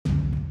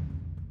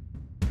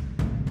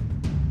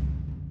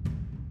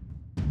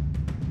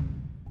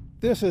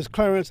This is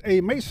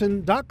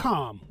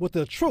ClarenceAMason.com with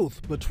the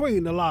truth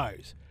between the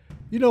lies.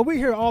 You know, we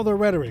hear all the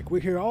rhetoric.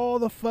 We hear all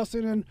the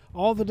fussing and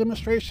all the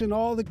demonstration,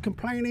 all the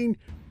complaining,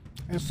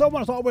 and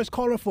someone's always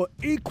calling for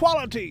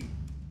equality,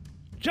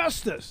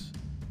 justice,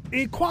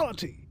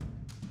 equality.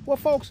 Well,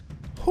 folks,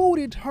 who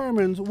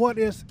determines what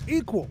is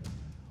equal?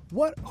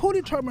 Who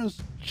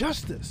determines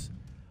justice?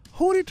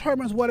 Who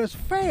determines what is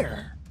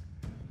fair?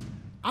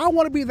 I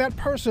want to be that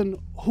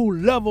person who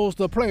levels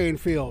the playing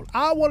field.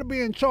 I want to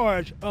be in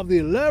charge of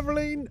the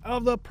leveling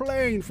of the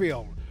playing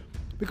field,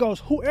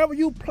 because whoever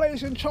you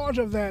place in charge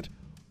of that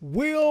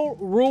will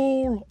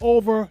rule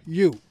over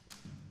you.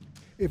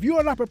 If you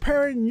are not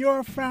preparing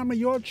your family,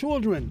 your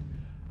children,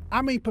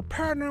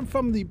 preparing them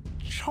from the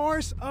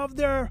choice of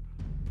their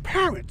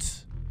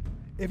parents,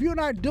 if you're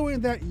not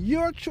doing that,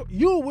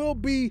 you will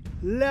be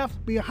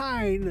left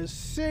behind in a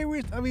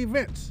series of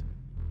events.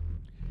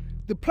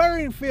 The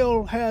playing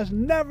field has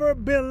never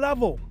been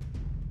level.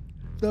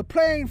 The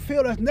playing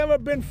field has never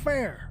been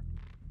fair.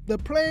 The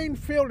playing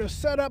field is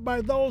set up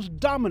by those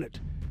dominant.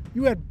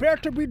 You had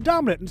better be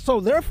dominant, and so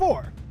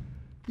therefore,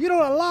 you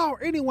don't allow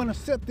anyone to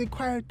set the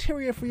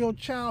criteria for your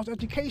child's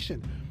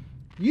education.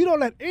 You don't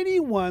let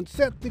anyone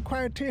set the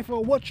criteria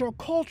for what your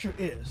culture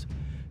is.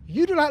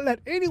 You do not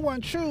let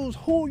anyone choose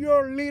who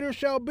your leader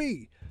shall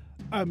be.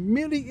 A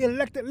merely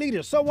elected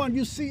leader, someone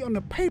you see on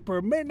the paper,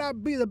 may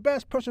not be the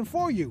best person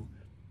for you.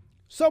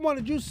 Someone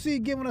that you see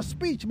giving a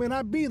speech may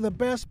not be the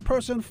best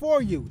person for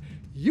you.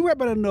 You had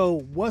better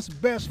know what's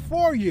best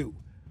for you.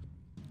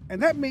 And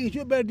that means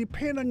you better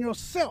depend on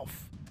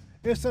yourself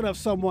instead of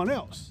someone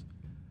else.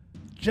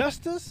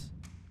 Justice,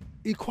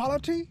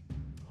 equality,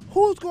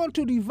 who's going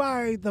to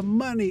divide the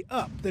money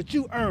up that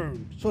you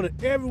earned so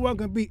that everyone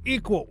can be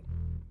equal?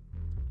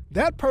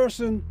 That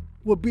person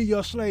will be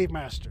your slave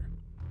master.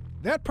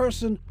 That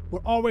person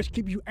will always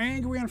keep you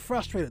angry and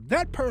frustrated.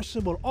 That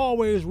person will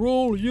always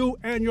rule you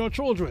and your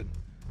children.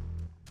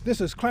 This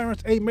is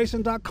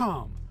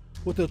ClarenceAMason.com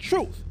with the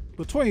truth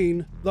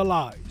between the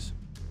lies.